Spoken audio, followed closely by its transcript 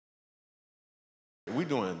We're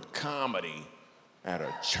doing comedy at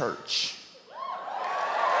a church.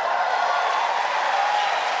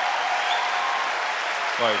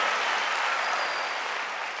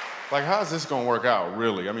 Like, how's this gonna work out,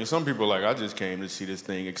 really? I mean, some people are like, I just came to see this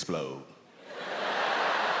thing explode.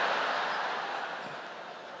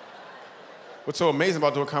 What's so amazing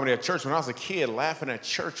about doing comedy at church, when I was a kid, laughing at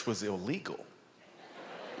church was illegal.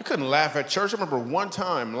 You couldn't laugh at church. I remember one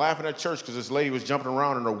time laughing at church because this lady was jumping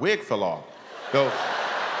around and her wig fell off. Though,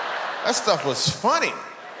 that stuff was funny.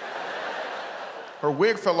 Her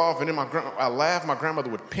wig fell off and then I laughed, my grandmother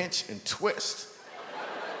would pinch and twist.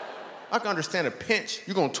 I can understand a pinch.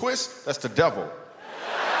 You gonna twist? That's the devil.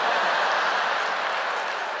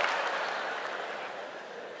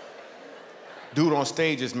 Dude on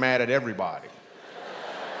stage is mad at everybody.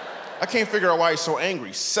 I can't figure out why he's so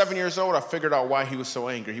angry. 7 years old, I figured out why he was so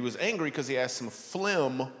angry. He was angry because he had some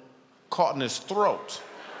phlegm caught in his throat.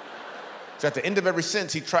 So at the end of every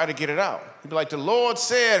sentence, he'd try to get it out. He'd be like, the Lord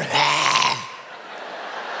said,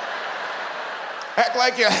 act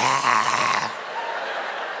like you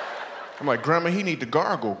I'm like, Grandma, he need to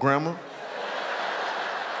gargle, Grandma.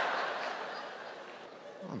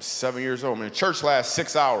 I'm 7 years old, man. Church lasts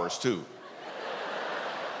 6 hours, too.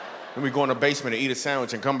 Then we go in the basement and eat a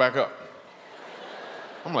sandwich and come back up.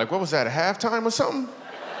 I'm like, what was that, a halftime or something?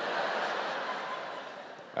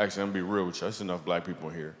 Actually, I'm gonna be real with you. There's enough black people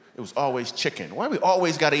here. It was always chicken. Why we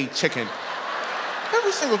always gotta eat chicken?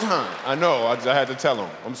 Every single time. I know, I had to tell them.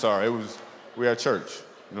 I'm sorry, we had church,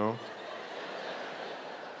 you know?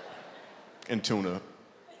 And tuna.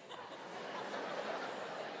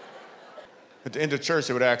 At the end of church,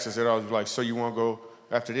 they would ask us, they'd always be like, so you wanna go,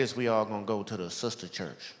 after this, we all gonna go to the sister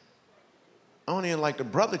church. I don't even like the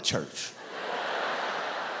brother church.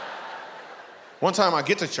 One time I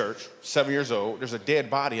get to church, 7 years old, there's a dead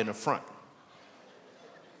body in the front.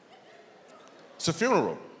 It's a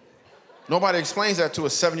funeral. Nobody explains that to a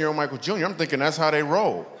 7-year-old Michael Jr. I'm thinking that's how they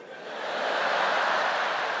roll.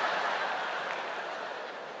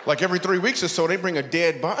 Like every 3 weeks or so, they bring a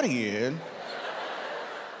dead body in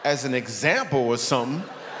as an example or something.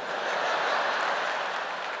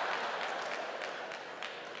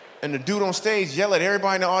 And the dude on stage yell at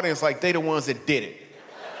everybody in the audience like they the ones that did it.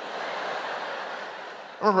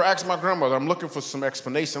 I remember asking my grandmother, I'm looking for some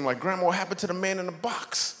explanation. I'm like, Grandma, what happened to the man in the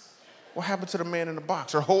box? What happened to the man in the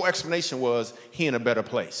box? Her whole explanation was, he in a better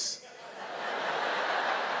place.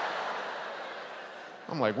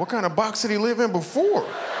 I'm like, what kind of box did he live in before?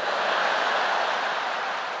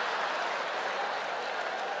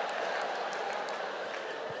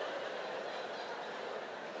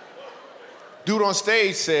 Dude on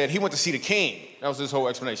stage said he went to see the king. That was his whole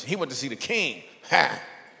explanation. He went to see the king. Ha!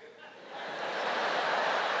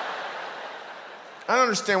 I don't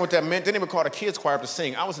understand what that meant. They didn't even call the kids choir to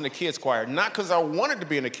sing. I was in the kids choir, not because I wanted to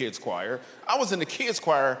be in the kids choir. I was in the kids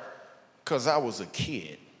choir because I was a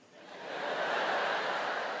kid.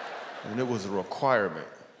 And it was a requirement.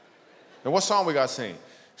 Now, what song we got to sing?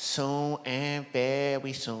 Soon and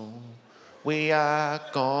very soon, we are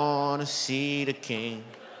gonna see the king.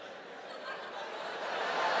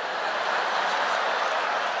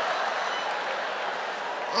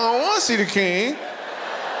 I don't want to see the king.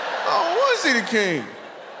 I don't want to see the king.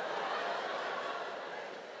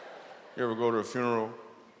 You ever go to a funeral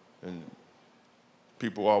and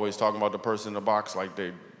people always talking about the person in the box like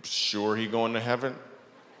they sure he going to heaven?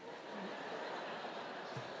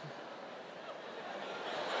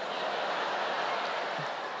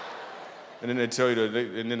 And then they tell you that,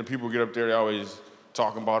 and then the people get up there, they always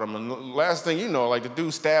talking about him. And the last thing you know, like the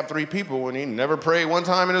dude stabbed 3 people and he never prayed one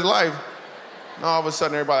time in his life. And all of a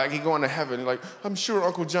sudden, everybody, like, he going to heaven. He's like, I'm sure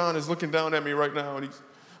Uncle John is looking down at me right now, and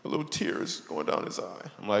a little tears going down his eye.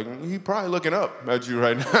 I'm like, he probably looking up at you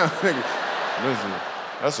right now. Listen,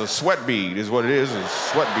 that's a sweat bead, is what it is, a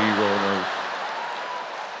sweat bead rolling on.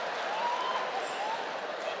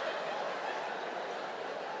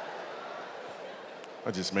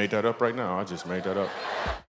 I just made that up right now. I just made that up.